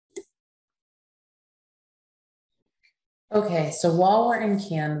Okay, so while we're in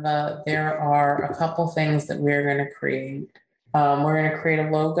Canva, there are a couple things that we're going to create. We're going to create a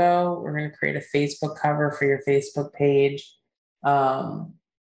logo. We're going to create a Facebook cover for your Facebook page. Um,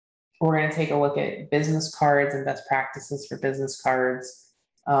 we're going to take a look at business cards and best practices for business cards.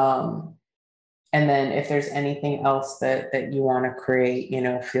 And then if there's anything else that you want to create,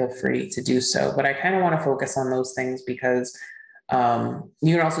 feel free to do so. But I kind of want to focus on those things because you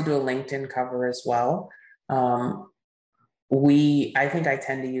can also do a LinkedIn cover as well. I think I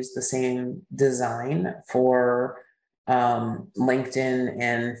tend to use the same design for LinkedIn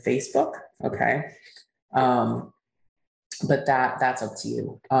and Facebook. Okay. But that's up to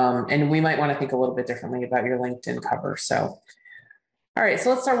you. And we might want to think a little bit differently about your LinkedIn cover. So, all right, so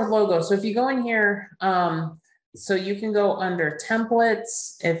let's start with logo. So if you go in here, so you can go under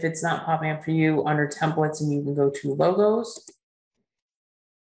templates, if it's not popping up for you, under templates, and you can go to logos.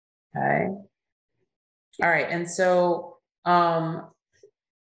 Okay. All right, and so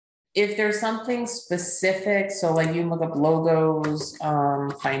if there's something specific, so like you can look up logos,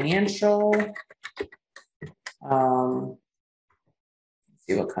 financial,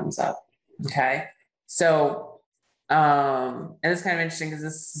 see what comes up. Okay. So, and it's kind of interesting because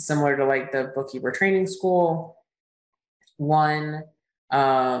this is similar to like the bookkeeper training school one,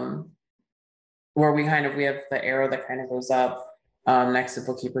 where we have the arrow that kind of goes up next to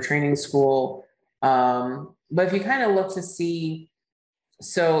bookkeeper training school. But if you kind of look to see,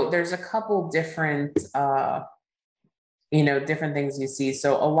 so there's a couple different, different things you see.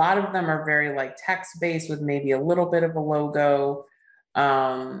 So a lot of them are very like text-based with maybe a little bit of a logo.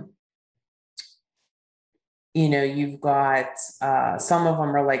 You've got some of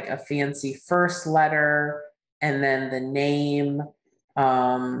them are like a fancy first letter and then the name.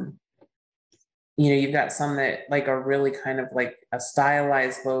 You've got some that like are really kind of like a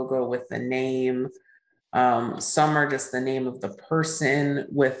stylized logo with the name. Some are just the name of the person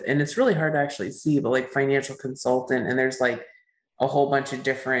and it's really hard to actually see, but like financial consultant, and there's like a whole bunch of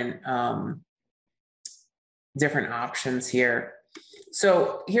different options here.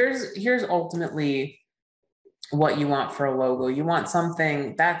 So here's ultimately what you want for a logo. You want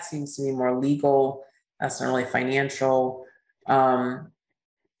something that seems to be more legal, that's not really financial. And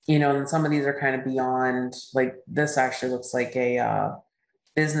some of these are kind of beyond, like this actually looks like a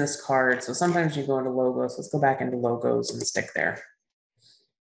business card. So sometimes you go into logos. Let's go back into logos and stick there.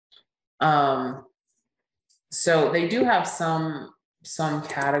 So they do have some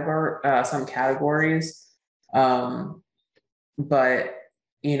categories, but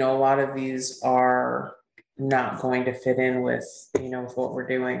a lot of these are not going to fit in with with what we're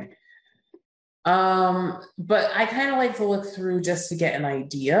doing. But I kind of like to look through just to get an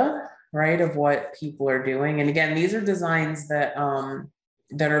idea, right, of what people are doing. And again, these are designs that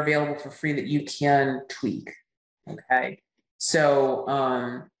that are available for free that you can tweak. Okay. So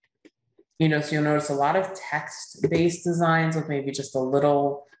so you'll notice a lot of text-based designs with maybe just a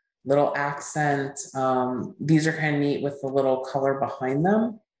little accent. These are kind of neat with the little color behind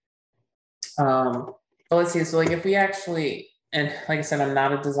them. But let's see. So like if we actually, and like I said, I'm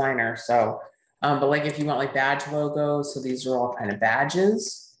not a designer, so but like if you want like badge logos, so these are all kind of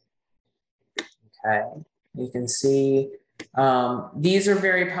badges. Okay, you can see these are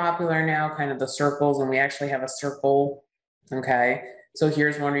very popular now, kind of the circles, and we actually have a circle. Okay, so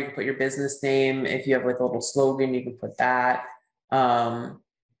here's one where you can put your business name. If you have like a little slogan, you can put that. And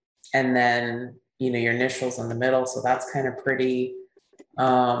then your initials in the middle, so that's kind of pretty.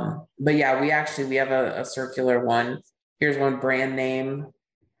 But yeah, we have a circular one. Here's one, brand name,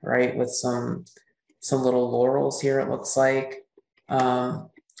 right, with some little laurels here, it looks like.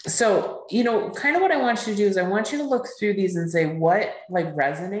 So kind of what I want you to do is I want you to look through these and say what like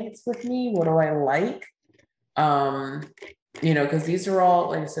resonates with me, what do I like, because these are all,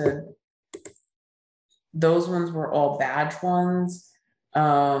 like I said, those ones were all badge ones. If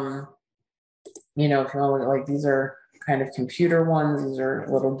you want to look at, like, these are kind of computer ones, these are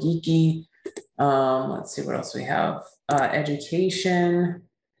a little geeky. Let's see what else we have. Education.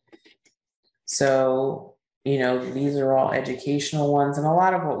 So, these are all educational ones, and a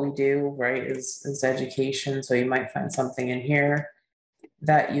lot of what we do, right, is education. So you might find something in here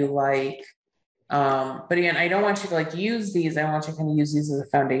that you like. But again, I don't want you to like use these. I want you to kind of use these as a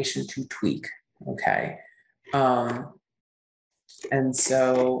foundation to tweak. Okay. And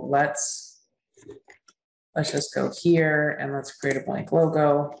so let's just go here and let's create a blank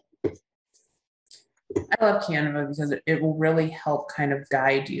logo. I love Canva because it will really help kind of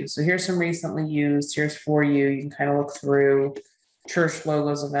guide you. So here's some recently used, here's for you. You can kind of look through church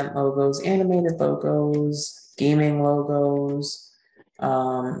logos, event logos, animated logos, gaming logos.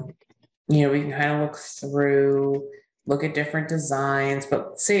 We can kind of look through look at different designs,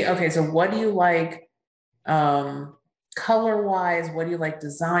 but say, okay, so what do you like color wise? What do you like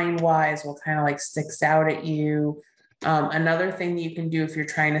design wise? What kind of like sticks out at you? Another thing you can do if you're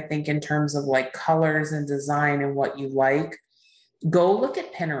trying to think in terms of like colors and design and what you like, go look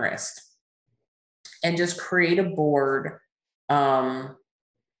at Pinterest and just create a board.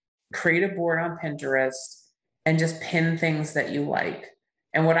 Create a board on Pinterest and just pin things that you like.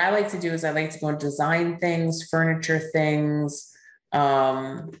 And what I like to do is I like to go and design things, furniture things,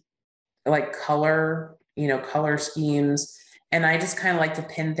 like color, color schemes. And I just kind of like to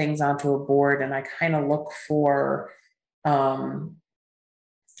pin things onto a board, and I kind of look for, I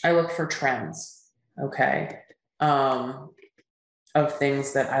look for trends, okay, of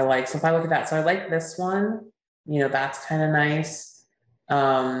things that I like. So if I look at that, so I like this one, that's kind of nice.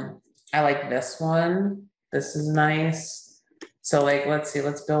 I like this one. This is nice. So like, let's see,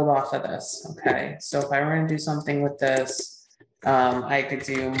 let's build off of this. Okay. So if I were going to do something with this, I could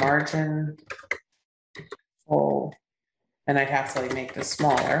do margin full, and I'd have to like make this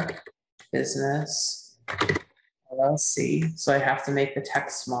smaller. Business LLC. So I have to make the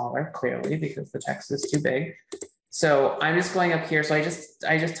text smaller, clearly, because the text is too big. So I'm just going up here. So I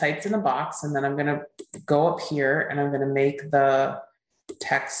just typed in the box, and then I'm gonna go up here and I'm gonna make the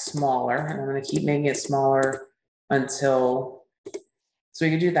text smaller, and I'm gonna keep making it smaller until, so we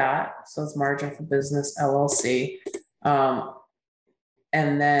can do that. So it's margin for business LLC.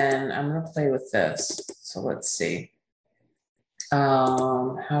 And then I'm gonna play with this. So let's see.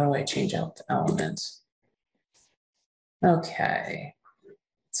 How do I change out the element? Okay.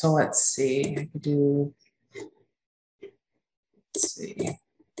 So let's see. I could do, let's see.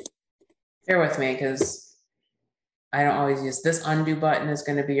 Bear with me because I don't always use this undo button is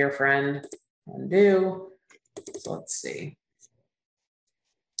going to be your friend. Undo. So let's see.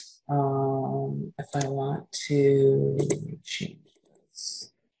 If I want to change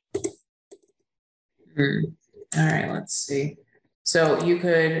this. All right, let's see. So you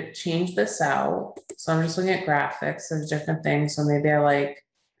could change this out. So I'm just looking at graphics. There's different things. So maybe I like,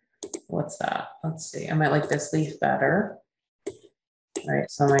 what's that? Let's see. I might like this leaf better. All right,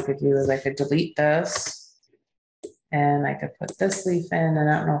 so what I could do is I could delete this and I could put this leaf in, and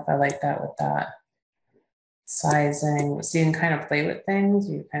I don't know if I like that with that sizing. So you can kind of play with things.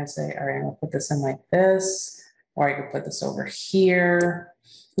 You kind of say, all right, I'm gonna put this in like this, or I could put this over here.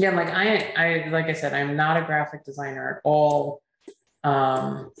 Yeah, like like I said, I'm not a graphic designer at all.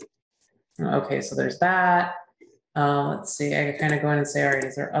 Okay, so there's that. Let's see, I could kind of go in and say, all right,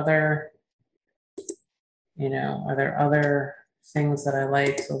 is there other, are there other things that I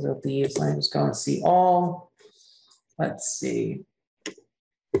like? So those are leaves. Let me just go and see all. Let's see.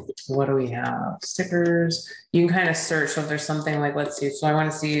 What do we have? Stickers. You can kind of search. So if there's something like, let's see. So I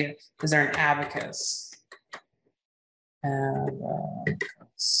want to see, is there an abacus?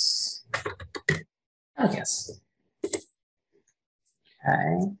 Abacus. Okay.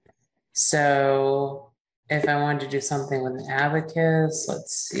 So if I wanted to do something with an abacus,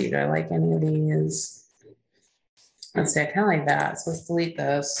 let's see. Do I like any of these? Let's see. I kind of like that. So let's delete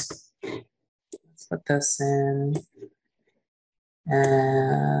this. Let's put this in.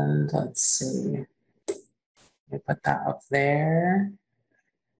 And let's see. Let me put that up there.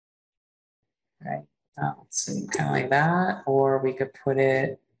 Right. Let's see, kind of like that. Or we could put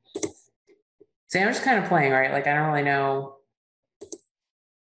it. See, I'm just kind of playing, right? Like, I don't really know. Let's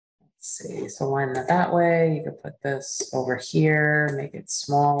see. So line that that way. You could put this over here, make it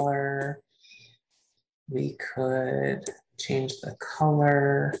smaller. We could change the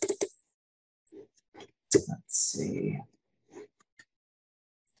color. Let's see.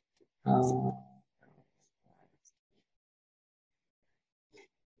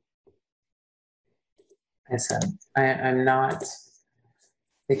 I said I'm not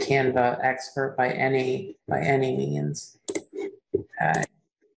the Canva expert by any means. Okay.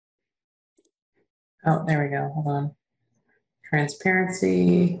 Oh, there we go. Hold on.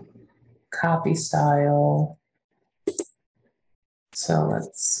 Transparency, copy style. So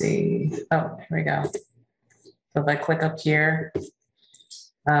let's see. Oh, here we go. So if I click up here,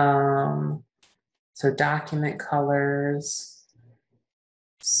 so document colors.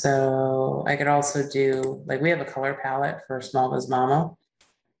 So I could also do, like, we have a color palette for Small Biz Mama,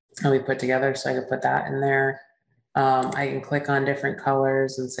 and we put together, so I could put that in there. I can click on different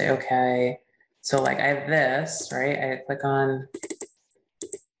colors and say, okay, so like I have this, right? I click on,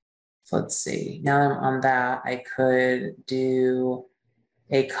 so let's see, now that I'm on that, I could do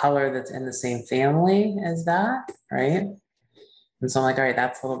a color that's in the same family as that, right? And so I'm like, all right,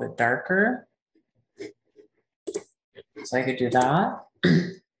 that's a little bit darker. So I could do that.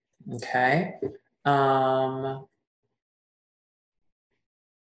 Okay.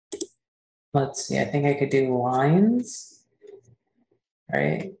 let's see, I think I could do lines,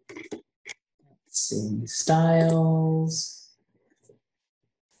 right? Let's see, styles.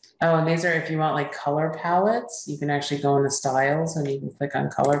 Oh, and these are, if you want like color palettes, you can actually go into styles and you can click on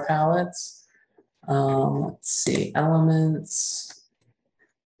color palettes. Let's see, elements.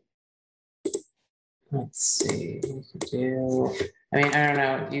 Let's see, you could do, I mean, I don't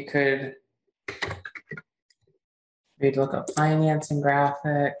know, you could maybe look up finance and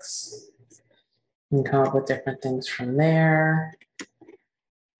graphics. You can come up with different things from there.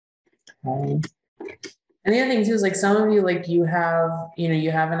 And the other thing too is like some of you, like you have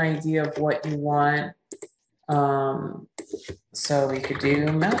an idea of what you want. So we could do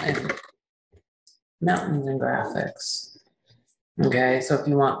mountains and graphics. Okay, so if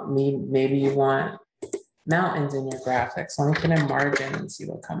you want maybe you want mountains in your graphics. Let me put in margin and see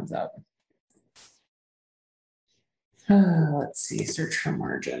what comes up. Let's see, search for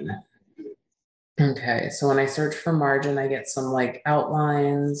margin. Okay, so when I search for margin, I get some like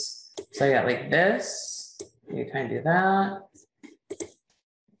outlines. So I got like this. You kind of do that.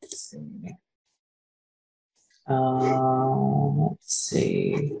 Let's see. Let's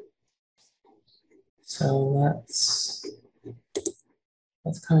see. So let's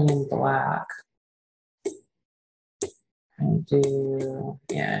come in black. And do,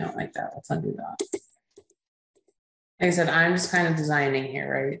 yeah, I don't like that. Let's undo that. Like I said, I'm just kind of designing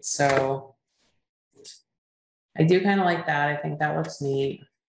here, right? So I do kind of like that. I think that looks neat.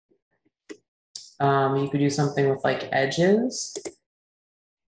 You could do something with like edges,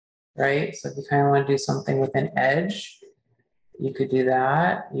 right? So if you kind of want to do something with an edge, you could do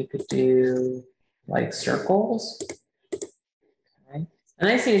that. You could do like circles. Okay. The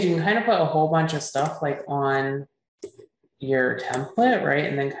nice thing is you can kind of put a whole bunch of stuff like on your template, right?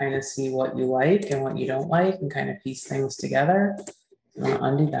 And then kind of see what you like and what you don't like and kind of piece things together. I'm gonna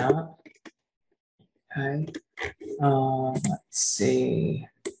undo that. Okay. Let's see.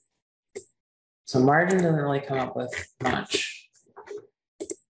 So margin doesn't really come up with much.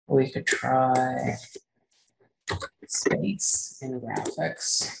 We could try space in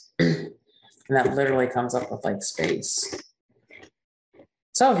graphics. And that literally comes up with like space.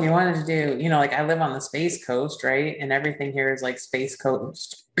 So if you wanted to do, like I live on the Space Coast, right? And everything here is like Space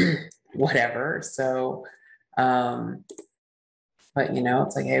Coast, whatever. So, but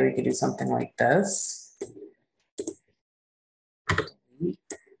it's like, hey, we could do something like this.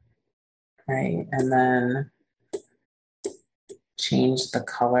 Right, and then change the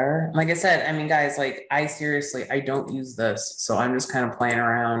color. Like I said, I mean, guys, like I don't use this. So I'm just kind of playing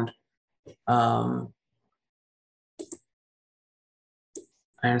around. I'm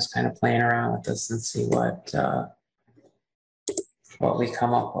just kind of playing around with this and see what we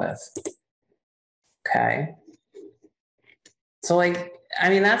come up with. Okay. So like, I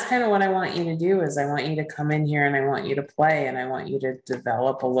mean, that's kind of what I want you to do is I want you to come in here and I want you to play and I want you to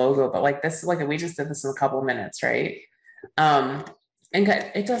develop a logo. But like this is like, we just did this in a couple of minutes, right? And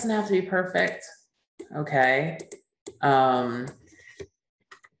it doesn't have to be perfect. Okay.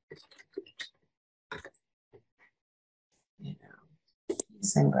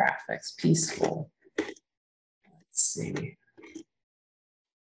 Peace and graphics, peaceful. Let's see.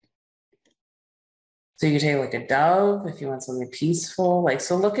 So you can take like a dove if you want something peaceful. Like,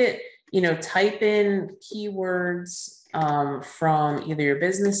 so look at, type in keywords from either your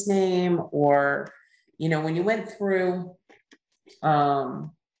business name or, when you went through, how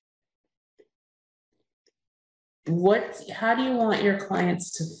do you want your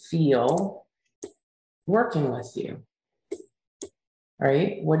clients to feel working with you?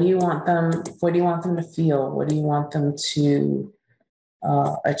 Right? What do you want them to feel? What do you want them to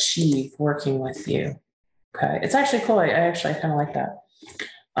achieve working with you? Okay, it's actually cool. I actually kind of like that.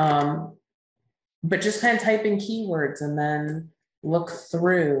 But just kind of type in keywords and then look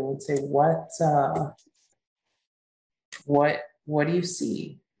through and say what do you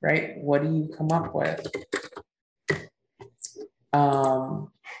see, right? What do you come up with?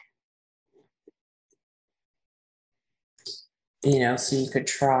 So you could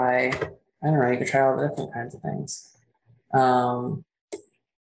try, I don't know, you could try all the different kinds of things. Oh,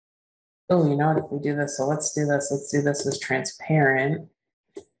 you know what, if we do this, so let's do this as transparent.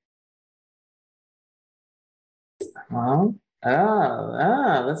 Well,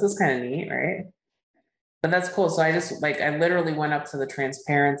 this is kind of neat, right? But that's cool. So I just I literally went up to the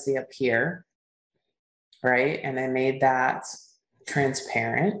transparency up here, right? And I made that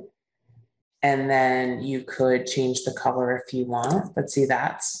transparent. And then you could change the color if you want, but see,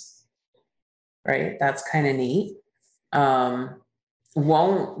 that's right. That's kind of neat.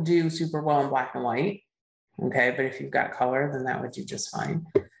 Won't do super well in black and white. Okay, but if you've got color, then that would do just fine.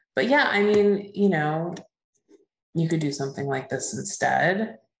 But yeah, I mean, you know, you could do something like this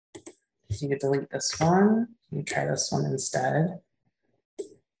instead. So you could delete this one. You try this one instead.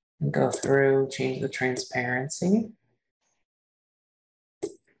 And go through, change the transparency.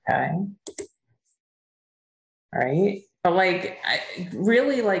 Okay. All right. But like, I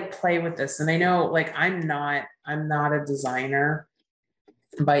really like play with this. And I know like I'm not a designer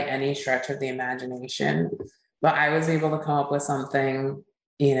by any stretch of the imagination, but I was able to come up with something,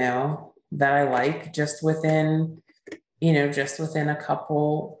 you know, that I like just within, you know, just within a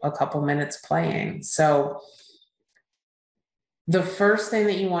couple minutes playing. So the first thing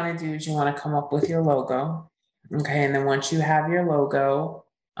that you want to do is you want to come up with your logo. Okay. And then once you have your logo,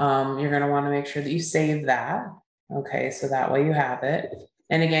 you're going to want to make sure that you save that. Okay. So that way you have it.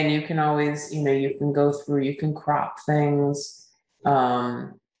 And again, you can always, you know, you can go through, you can crop things.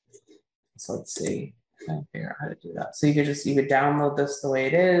 So let's see, I can figure out how to do that. So you could download this the way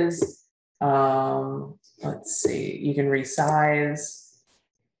it is. Let's see, you can resize.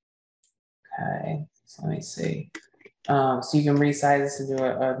 Okay. So let me see. So you can resize this and do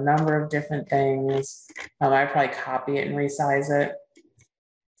a number of different things. I probably copy it and resize it.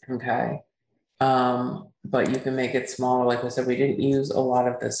 Okay. But you can make it smaller. Like I said, we didn't use a lot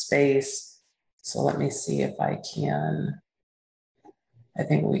of the space. So let me see if I can. I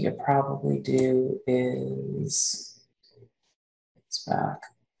think what we could probably do is, it's back.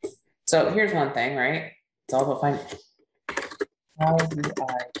 So here's one thing, right? It's all about finding, how do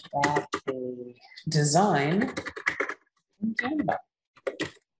I craft a design in Canva?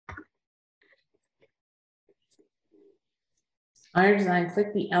 Under design,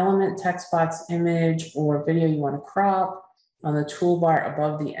 click the element, text box, image, or video you want to crop. On the toolbar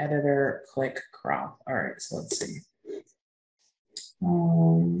above the editor, click crop. All right, so let's see.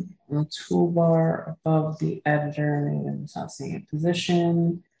 On the toolbar above the editor, maybe I'm just not seeing it.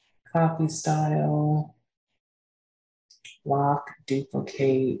 Position, copy style, lock,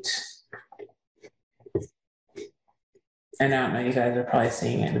 duplicate. And I don't know, you guys are probably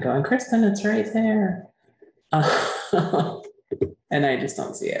seeing it and going, Kristen, it's right there. And I just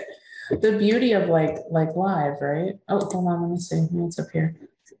don't see it. The beauty of like live, right? Oh, hold on, let me see what's up here.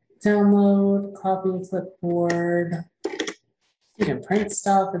 Download, copy clipboard. You can print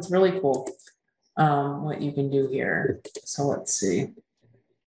stuff. It's really cool what you can do here. So let's see.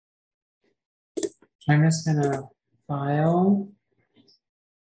 I'm just gonna file,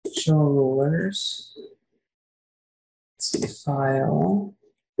 show rulers. Let's see, file,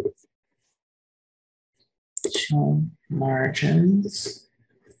 show margins.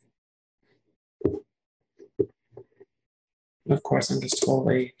 Of course, I'm just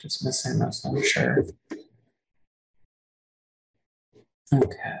totally just missing this, I'm sure.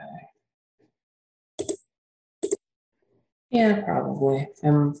 Okay. Yeah, probably.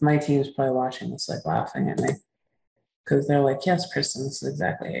 And my team's probably watching this, like laughing at me. Because they're like, yes, Kristen, this is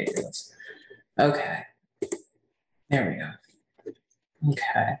exactly how you do this. Okay. There we go.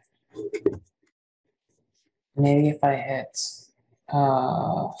 Okay. Maybe if I hit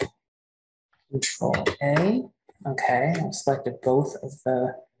Control A. Okay, I've selected both of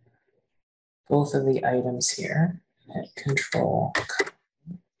the items here. Hit Control.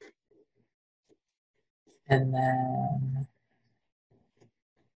 And then,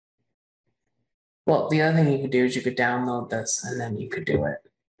 well, the other thing you could do is you could download this and then you could do it.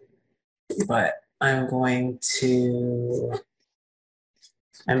 But I'm just going to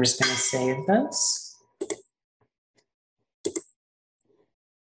save this.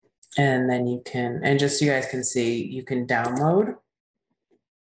 And then you can, and just so you guys can see, you can download,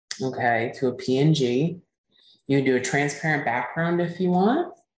 okay, to a PNG. You can do a transparent background if you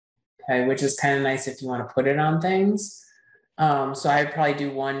want, okay, which is kind of nice if you want to put it on things. So I'd probably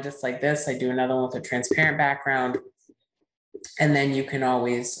do one just like this. I do another one with a transparent background. And then you can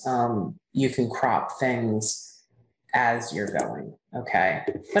always, you can crop things as you're going, okay?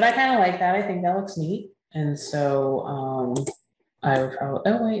 But I kind of like that. I think that looks neat. And so I would probably,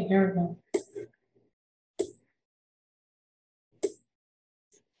 oh wait, here we go.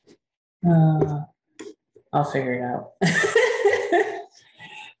 I'll figure it out.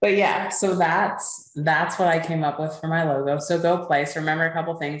 But yeah, so that's what I came up with for my logo. So go play. So remember a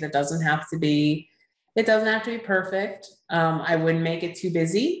couple things. It doesn't have to be perfect. I wouldn't make it too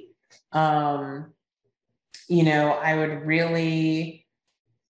busy. You know, I would really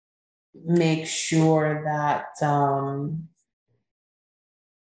make sure that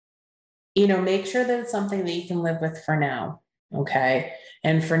you know, make sure that it's something that you can live with for now. Okay.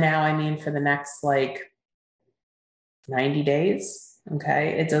 And for now, I mean for the next like 90 days.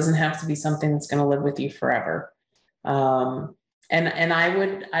 Okay. It doesn't have to be something that's going to live with you forever. And I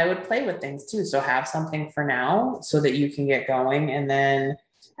would play with things too. So have something for now so that you can get going. And then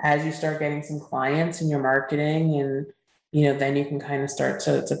as you start getting some clients in your marketing and then you can kind of start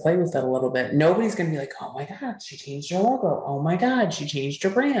to play with it a little bit. Nobody's going to be like, oh my God, she changed her logo. Oh my God, she changed her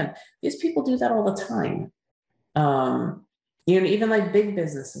brand. These people do that all the time. Even like big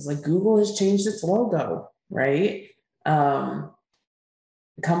businesses, like Google has changed its logo, right?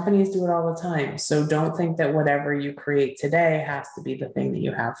 Companies do it all the time. So don't think that whatever you create today has to be the thing that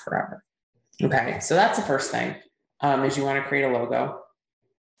you have forever. Okay, so that's the first thing, is you want to create a logo.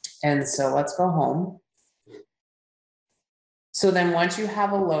 And so let's go home. So then once you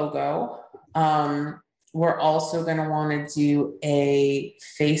have a logo, we're also going to want to do a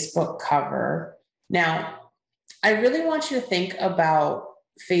Facebook cover. Now, I really want you to think about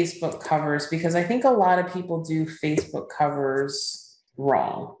Facebook covers because I think a lot of people do Facebook covers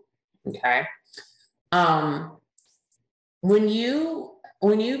wrong. Okay. When you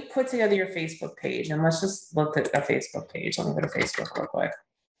put together your Facebook page, and let's just look at a Facebook page. Let me go to Facebook real quick.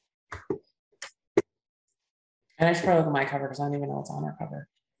 And I should probably look at my cover because I don't even know what's on our cover.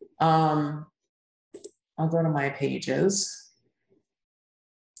 I'll go to my pages.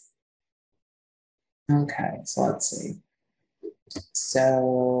 Okay, so let's see.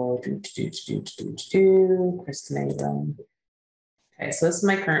 So Kristen Abram. Okay, so this is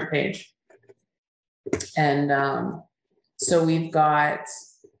my current page. And so we've got,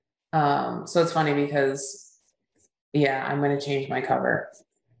 so it's funny because, yeah, I'm going to change my cover.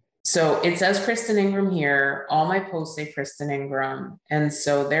 So it says Kristen Ingram here. All my posts say Kristen Ingram. And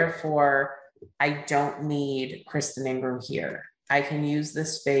so therefore, I don't need Kristen Ingram here. I can use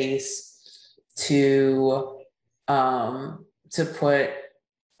this space to put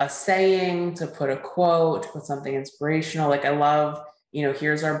a saying, to put a quote, to put something inspirational. Like I love,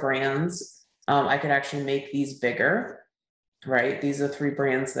 here's our brands. I could actually make these bigger, right? These are 3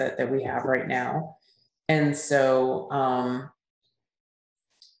 brands that we have right now. And so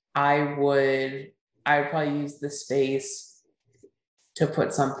I would probably use the space to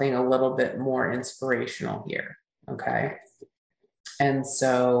put something a little bit more inspirational here. Okay. And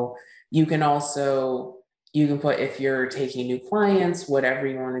so you can put, if you're taking new clients, whatever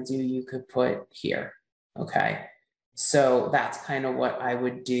you want to do, you could put here. Okay. So that's kind of what I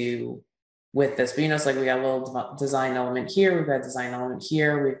would do with this. But it's like we got a little design element here. We've got a design element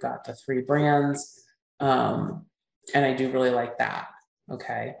here. We've got the 3 brands. And I do really like that.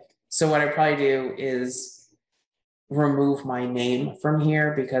 Okay. So what I probably do is remove my name from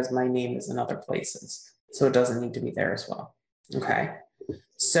here because my name is in other places. So it doesn't need to be there as well. Okay.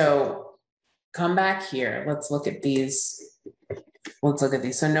 So come back here. Let's look at these.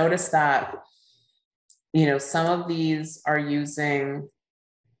 So notice that, some of these are using,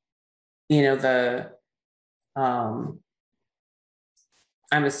 I'm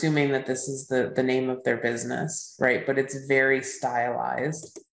assuming that this is the name of their business, right? But it's very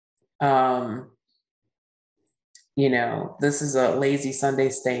stylized. This is a lazy Sunday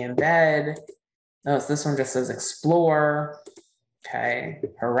stay in bed. Oh, so this one just says explore. Okay.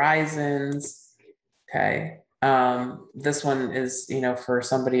 Horizons. Okay. This one is, for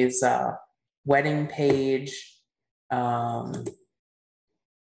somebody's wedding page. Count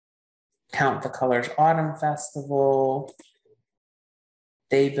the Colors Autumn Festival.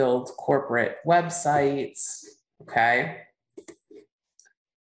 They build corporate websites. Okay.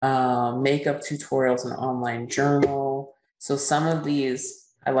 Makeup tutorials and online journal. So some of these,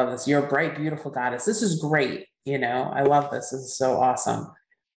 I love this. You're a bright, beautiful goddess. This is great. I love this. This is so awesome.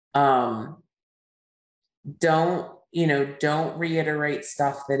 Don't reiterate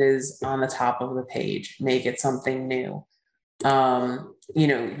stuff that is on the top of the page. Make it something new.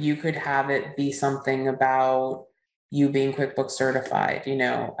 You could have it be something about you being QuickBooks certified.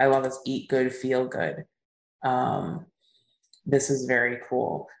 I love this, eat good, feel good. This is very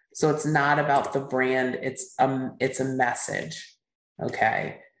cool. So it's not about the brand, it's a message.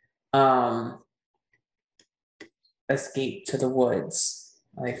 Okay. Escape to the woods.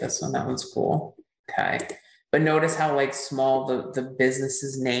 I like this one. That one's cool. Okay. But notice how like small the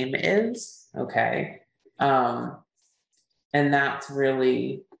business's name is. Okay. And that's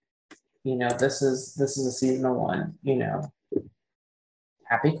really, this is a seasonal one,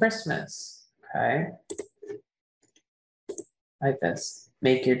 Happy Christmas. Okay. Like this,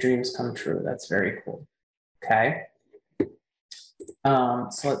 make your dreams come true. That's very cool. Okay. So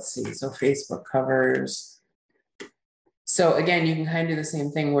let's see. So Facebook covers. So again, you can kind of do the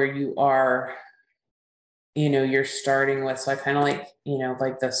same thing where you are, you're starting with, so I kind of like,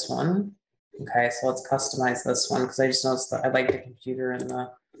 like this one. Okay. So let's customize this one because I just noticed that I like the computer and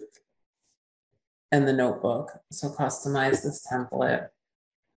and the notebook. So customize this template.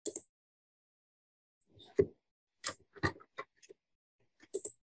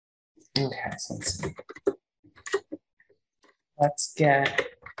 Okay, so let's see. Let's get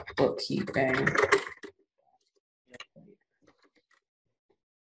bookkeeping.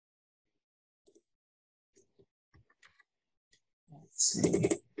 Let's see.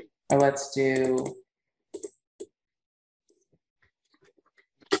 Or let's do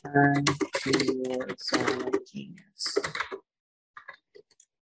turn to your zone of genius.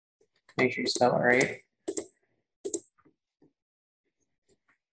 Make sure you spell it right.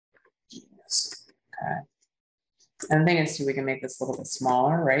 Genius. Okay. And the thing is, too, we can make this a little bit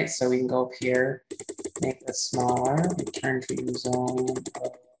smaller, right? So we can go up here, make this smaller, return to your zone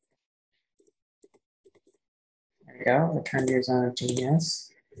of, there we go, return to your zone of genius.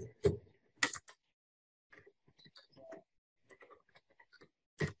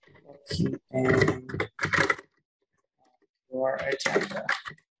 Keeping your agenda.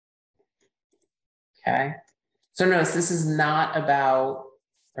 Okay. So notice this is not about,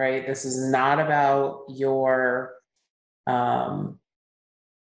 right? This is not about your,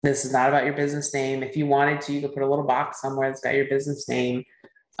 this is not about your business name. If you wanted to, you could put a little box somewhere that's got your business name.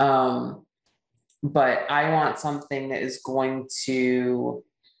 But I want something that is going to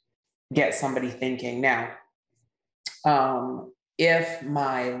get somebody thinking. Now, if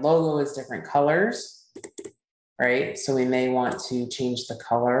my logo is different colors, right? So we may want to change the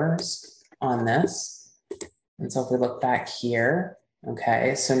colors on this. And so if we look back here,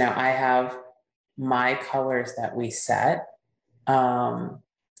 okay, so now I have my colors that we set. So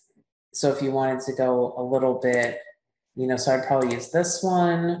if you wanted to go a little bit, you know, so I'd probably use this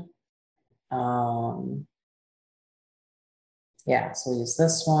one. Yeah, so we'll use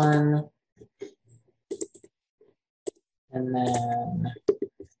this one. And then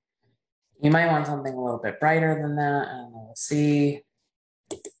you might want something a little bit brighter than that, and we'll see.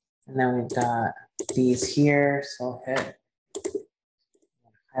 And then we've got these here, so I'll hit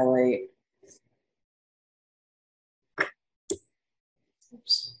highlight.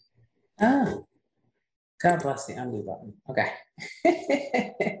 Oops. Ah, God bless the undo button. Okay.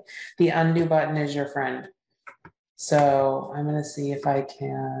 The undo button is your friend. So I'm gonna see if I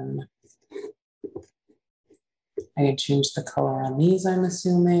can change the color on these, I'm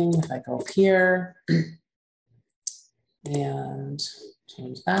assuming, if I go up here and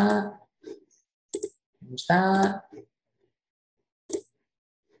change that,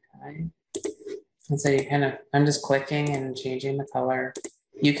 okay. And so you kind of, I'm just clicking and changing the color.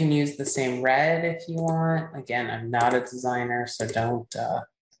 You can use the same red if you want. Again, I'm not a designer, so don't,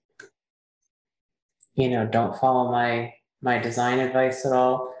 you know, don't follow my design advice at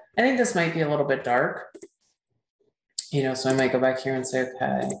all. I think this might be a little bit dark, you know, so I might go back here and say,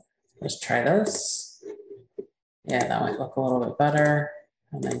 okay, let's try this. Yeah, that might look a little bit better.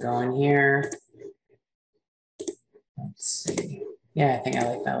 And then go in here. Let's see. Yeah, I think I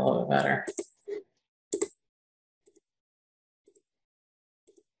like that a little bit better.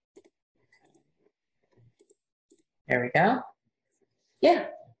 There we go. Yeah,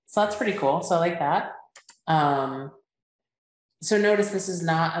 so that's pretty cool. So I like that. So notice this is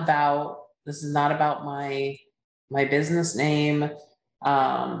not about my business name, you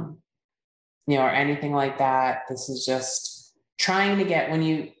know, or anything like that. This is just trying to get, when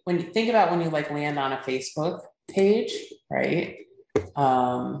you think about when you like land on a Facebook page, right?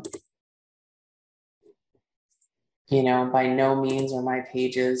 You know, by no means are my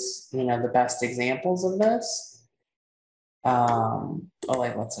pages, you know, the best examples of this. Oh,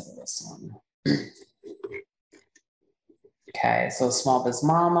 like, let's look at this one. Okay, so small biz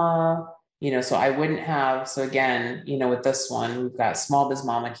mama, you know, so I wouldn't have, so again, you know, with this one, we've got small biz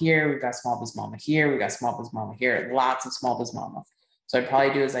mama here, we've got small biz mama here, we've got small biz mama here, lots of small biz mama. So I'd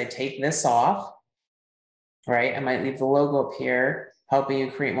probably do is I take this off, right? I might leave the logo up here, helping you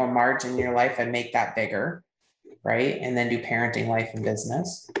create more margin in your life and make that bigger, right? And then do parenting, life, and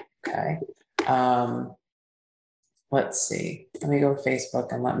business. Okay. Let's see. Let me go to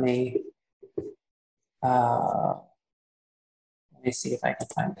Facebook and let me see if I can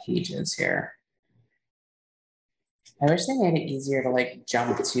find pages here. I wish they made it easier to like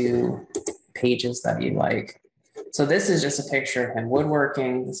jump to pages that you like. So this is just a picture of him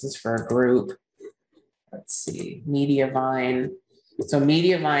woodworking. This is for a group. Let's see, Mediavine. So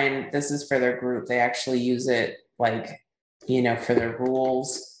Mediavine, this is for their group. They actually use it like, you know, for their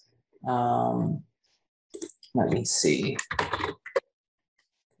rules. Let me see.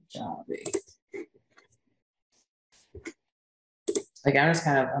 Like I'm just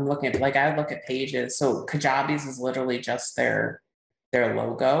kind of, I'm looking at, like I look at pages. So Kajabi's is literally just their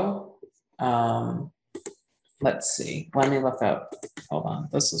logo. Let's see, let me look up, hold on,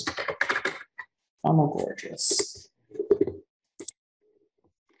 this is Funnel Gorgeous.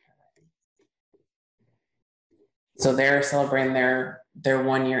 So they're celebrating their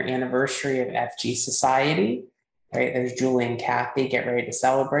 1-year anniversary of FG Society, right? There's Julie and Kathy, get ready to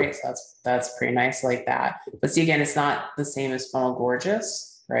celebrate. So that's pretty nice like that. But see, again, it's not the same as Funnel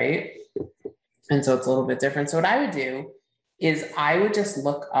Gorgeous, right? And so it's a little bit different. So what I would do is I would just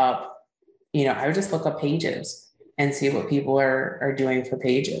look up, I would just look up pages and see what people are doing for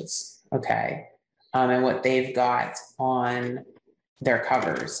pages, okay? And what they've got on their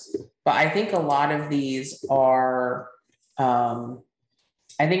covers. But I think a lot of these are,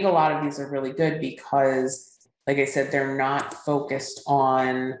 really good because, like I said, they're not focused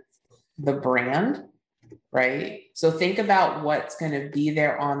on the brand, right? So think about what's going to be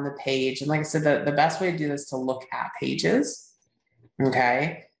there on the page. And like I said, the best way to do this is to look at pages,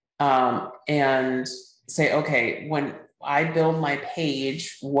 okay? And say, okay, when I build my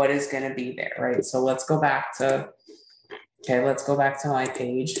page, what is going to be there, right? So let's go back to my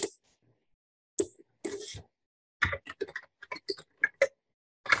page.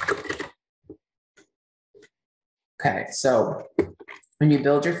 Okay, so when you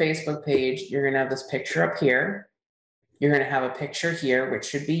build your Facebook page, you're going to have this picture up here. You're going to have a picture here, which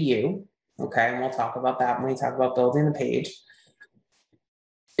should be you. Okay, and we'll talk about that when we talk about building the page.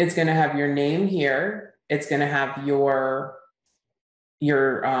 It's going to have your name here. It's going to have your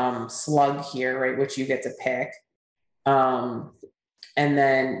slug here, right, which you get to pick. And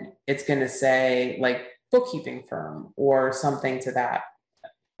then it's going to say like bookkeeping firm or something to that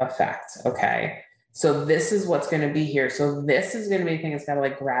effect. Okay. So this is what's going to be here. So this is going to be the thing that's got to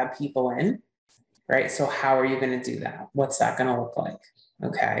like grab people in, right? So how are you going to do that? What's that going to look like?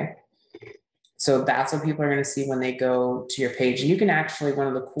 Okay. So that's what people are going to see when they go to your page. And you can actually, one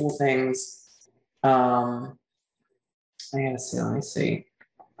of the cool things, I gotta see, let me see.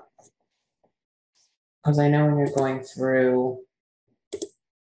 Because I know when you're going through,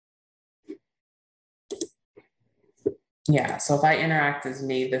 yeah, so if I interact as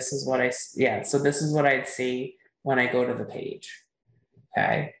me, this is what so this is what I'd see when I go to the page,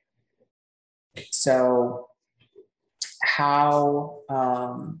 okay? So how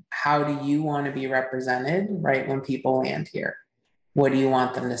do you want to be represented, right, when people land here? What do you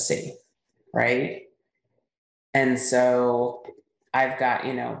want them to see, right? And so I've got,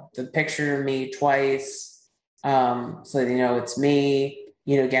 the picture of me twice, so it's me.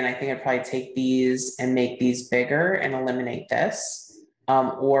 Again, I think I'd probably take these and make these bigger and eliminate this,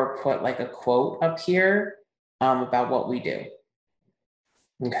 or put like a quote up here about what we do.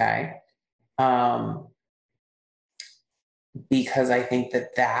 Okay. Because I think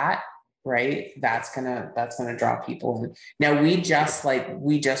that right, that's gonna draw people in. Now we just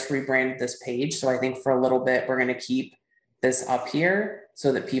rebranded this page, so I think for a little bit we're gonna keep this up here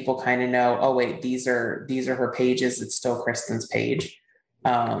so that people kind of know, oh wait, these are her pages, it's still Kristen's page.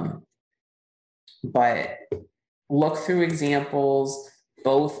 But look through examples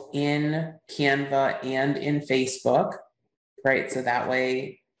both in Canva and in Facebook, right? So that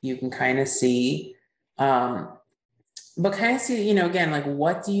way you can kind of see, but kind of see, again, like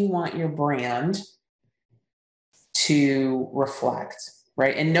what do you want your brand to reflect,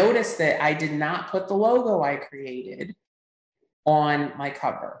 right? And notice that I did not put the logo I created on my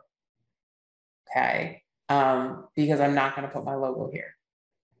cover, okay? Because I'm not going to put my logo here.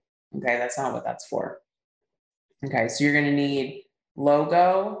 Okay, that's not what that's for. Okay, so you're going to need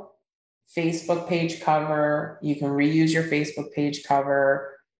logo, Facebook page cover. You can reuse your Facebook page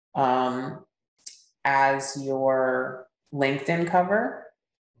cover as your LinkedIn cover.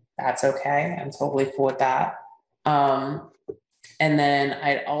 That's okay. I'm totally cool with that. And then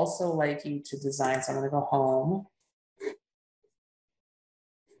I'd also like you to design, so I'm going to go home.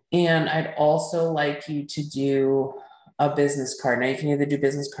 And I'd also like you to do a business card. Now you can either do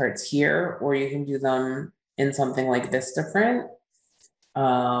business cards here or you can do them in something like Vistaprint.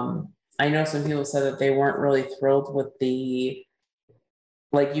 I know some people said that they weren't really thrilled with the,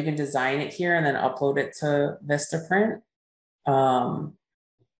 like you can design it here and then upload it to Vistaprint.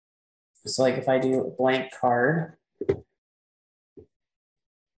 So like if I do a blank card,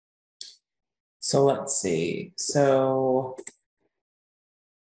 so let's see, so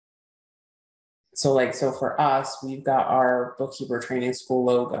for us, we've got our bookkeeper training school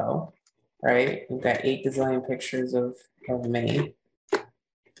logo, right? We've got 8 gazillion pictures of me.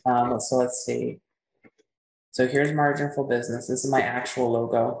 So let's see. So here's Marginful Business. This is my actual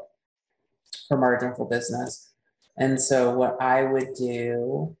logo for Marginful Business. And so what I would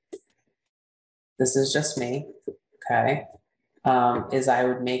do, this is just me, okay, is I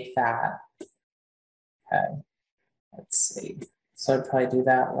would make that Okay, let's see. So I'd probably do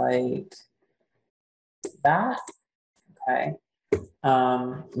that like that. Okay.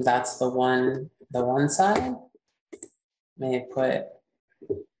 That's the one side. May put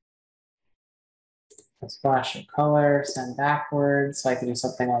a splash of color, send backwards. So I can do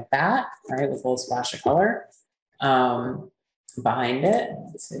something like that, right? With a little splash of color. Behind it.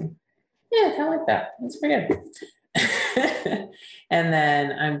 Let's see. Yeah, kind of like that. That's pretty good. And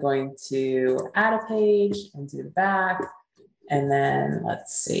then I'm going to add a page and do the back. And then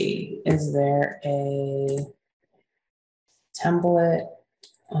let's see, is there a template?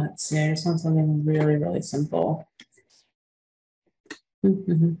 Let's see, I just want something really, really simple.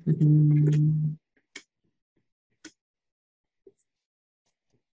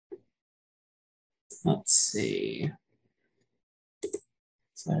 Let's see.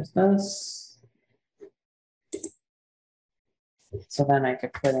 So there's this. So then I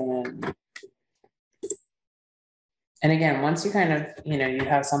could put in, and again, once you kind of, you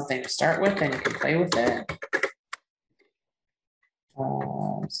have something to start with, then you can play with it.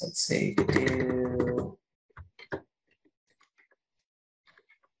 So let's see, do.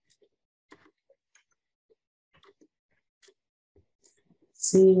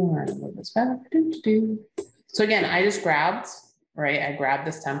 See, we're gonna move this back. So again, I just grabbed, right? I grabbed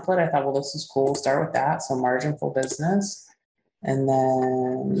this template. I thought, well, this is cool. Start with that. So margin full business. And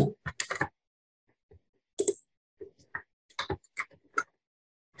then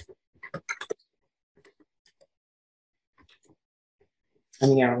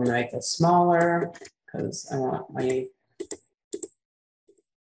and again, we're gonna make this smaller because I want my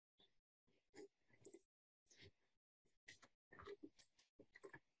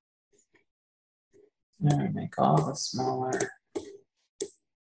I'm gonna make all this smaller.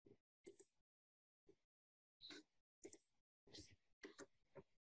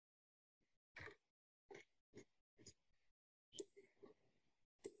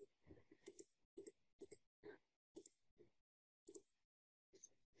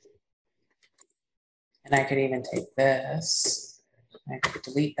 And I could even take this, I could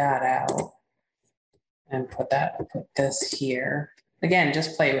delete that out and put this here. Again,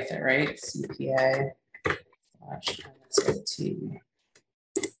 just play with it, right? CPA /MSAT.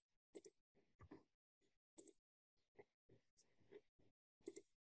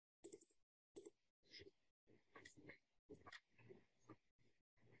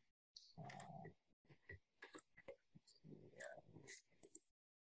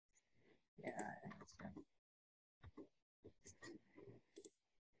 Yeah.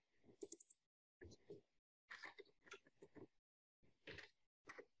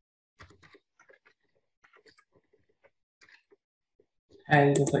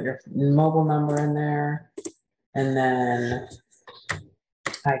 And you can put your mobile number in there. And then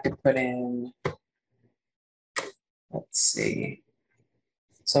I could put in, let's see.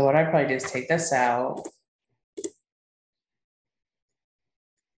 So what I'd probably do is take this out.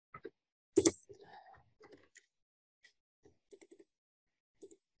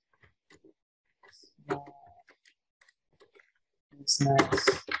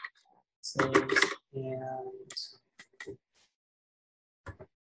 Business, and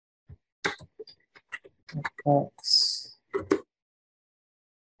books.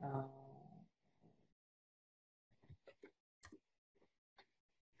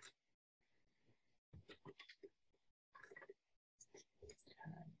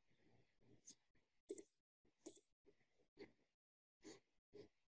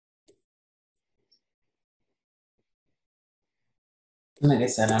 Like I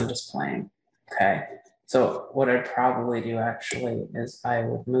said, I'm just playing. Okay. So what I'd probably do actually is I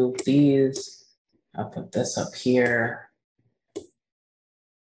would move these. I'll put this up here.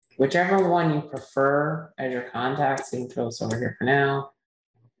 Whichever one you prefer as your contacts, you can throw this over here for now.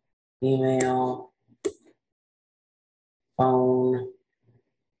 Email, phone.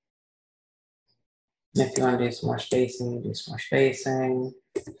 If you want to do some more spacing, you do some more spacing.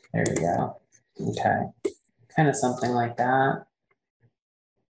 There we go. Okay. Kind of something like that.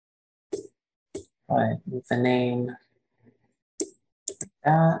 But with the name like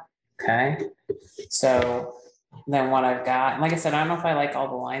that. Okay. So then what I've got, and like I said, I don't know if I like all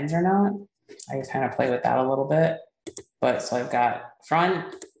the lines or not. I can kind of play with that a little bit. But so I've got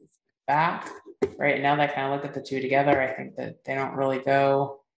front, back. Right now that I kind of look at the two together, I think that they don't really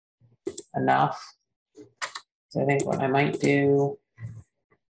go enough. So I think what I might do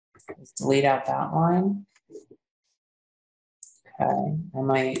is delete out that line. Okay, I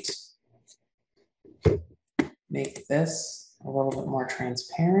might make this a little bit more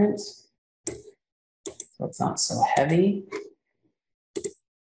transparent so it's not so heavy.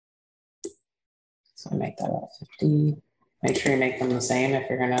 So make that about 50. Make sure you make them the same if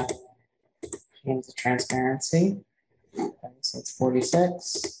you're gonna change the transparency. Okay, so it's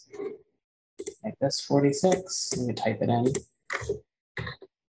 46. Make this 46. You can type it in.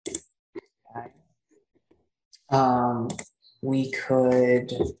 Okay. We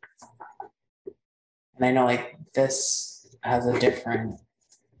could, and I know like this has a different,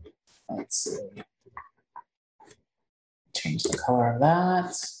 let's see, change the color of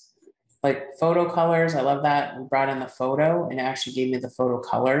that. Like photo colors, I love that. We brought in the photo and it actually gave me the photo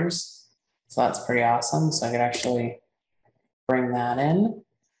colors. So that's pretty awesome. So I could actually bring that in.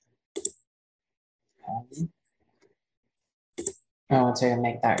 Okay. I want to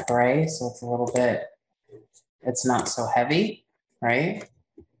make that gray so it's a little bit, it's not so heavy, right?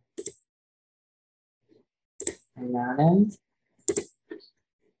 Bring that in.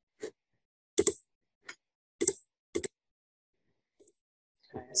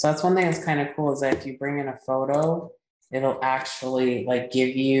 So that's one thing that's kind of cool is that if you bring in a photo, it'll actually like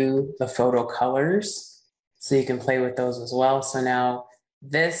give you the photo colors so you can play with those as well. So now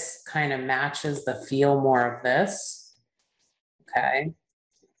this kind of matches the feel more of this. Okay.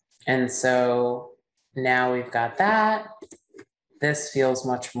 And so now we've got that. This feels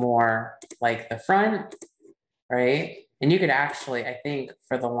much more like the front, right? And you could actually, I think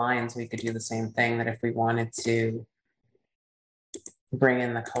for the lines, we could do the same thing that if we wanted to bring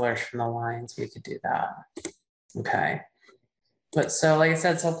in the colors from the lines, we could do that. Okay. But so, like I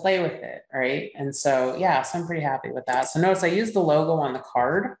said, so play with it, right? And so, yeah, so I'm pretty happy with that. So notice I used the logo on the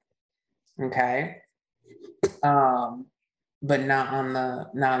card, okay? But not on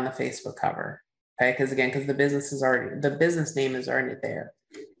the Facebook cover, okay? Because again, because the business name is already there,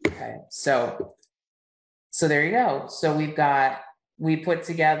 okay? So there you go. So we put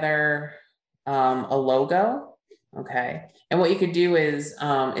together a logo, okay? And what you could do is,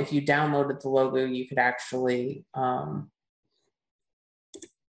 if you downloaded the logo, you could actually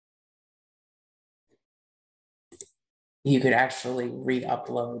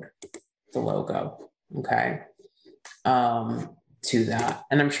re-upload the logo, okay, to that.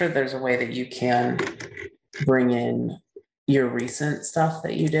 And I'm sure there's a way that you can bring in your recent stuff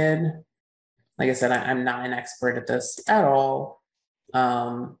that you did. Like I said, I'm not an expert at this at all.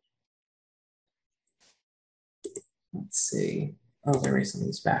 Let's see. Oh, there are some of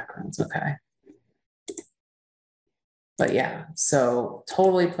these backgrounds, okay. But yeah, so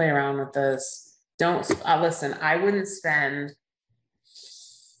totally play around with this. Don't, listen, I wouldn't spend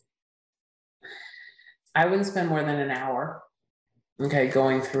more than an hour, okay,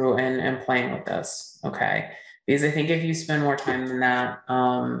 going through and playing with this, okay? Because I think if you spend more time than that,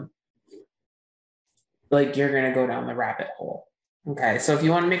 like you're gonna go down the rabbit hole, okay? So if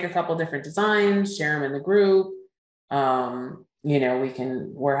you wanna make a couple different designs, share them in the group, you know,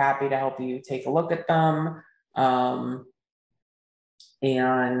 we're happy to help you take a look at them,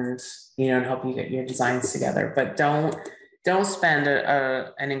 and, you know, and help you get your designs together, but don't spend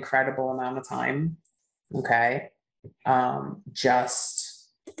an incredible amount of time, okay?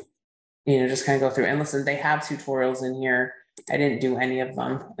 Just, you know, just kind of go through and listen, they have tutorials in here. I didn't do any of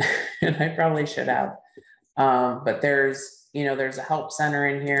them and I probably should have. But there's a help center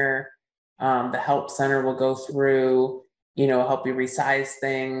in here. The help center will go through, you know, help you resize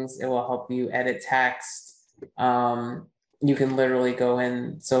things. It will help you edit text. You can literally go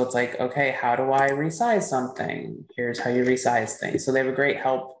in. So it's like, okay, how do I resize something? Here's how you resize things. So they have a great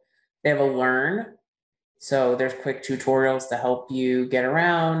help. They have a learn. So there's quick tutorials to help you get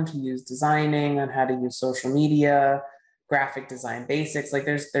around, use designing, on how to use social media, graphic design basics. Like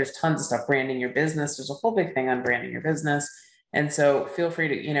there's tons of stuff, branding your business. There's a whole big thing on branding your business. And so feel free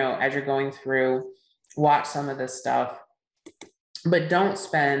to, you know, as you're going through, watch some of this stuff, but don't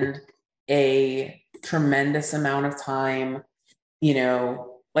spend a tremendous amount of time, you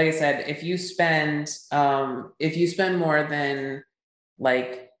know, like I said, if you spend more than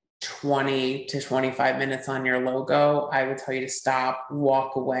like 20 to 25 minutes on your logo, I would tell you to stop,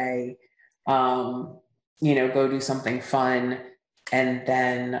 walk away, you know, go do something fun, and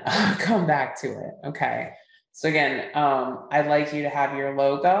then come back to it. Okay. So again, I'd like you to have your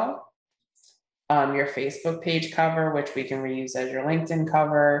logo, your Facebook page cover, which we can reuse as your LinkedIn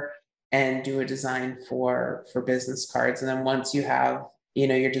cover, and do a design for business cards. And then once you have, you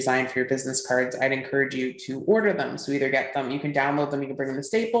know, your design for your business cards, I'd encourage you to order them. So either get them, you can download them, you can bring them to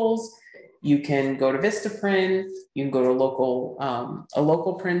Staples, you can go to Vistaprint, you can go to a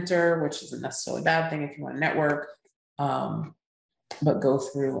local printer, which isn't necessarily a bad thing if you want to network, but go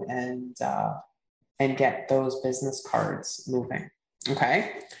through and get those business cards moving.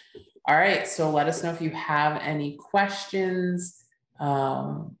 Okay. All right. So let us know if you have any questions.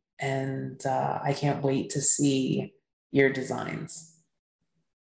 And I can't wait to see your designs.